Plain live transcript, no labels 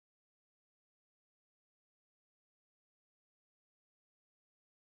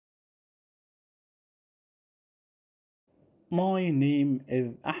My name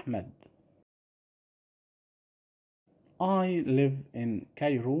is Ahmed. I live in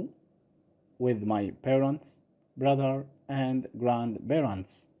Cairo with my parents, brother, and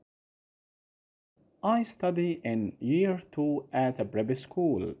grandparents. I study in year 2 at a prep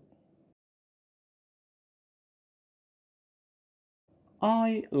school.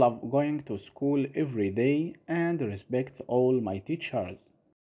 I love going to school every day and respect all my teachers.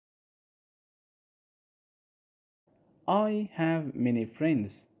 I have many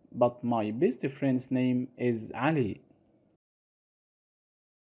friends, but my best friend's name is Ali.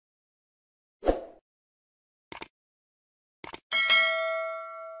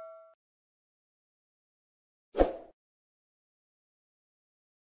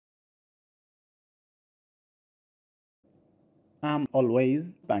 I'm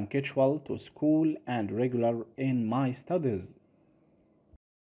always punctual to school and regular in my studies.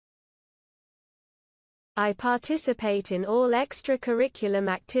 I participate in all extracurriculum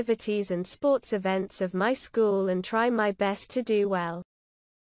activities and sports events of my school and try my best to do well.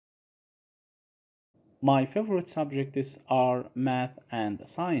 My favorite subjects are math and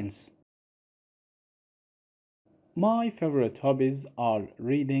science. My favorite hobbies are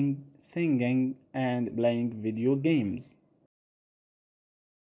reading, singing, and playing video games.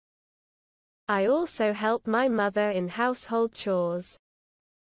 I also help my mother in household chores.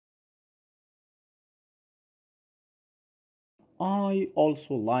 I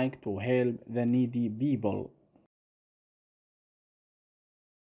also like to help the needy people.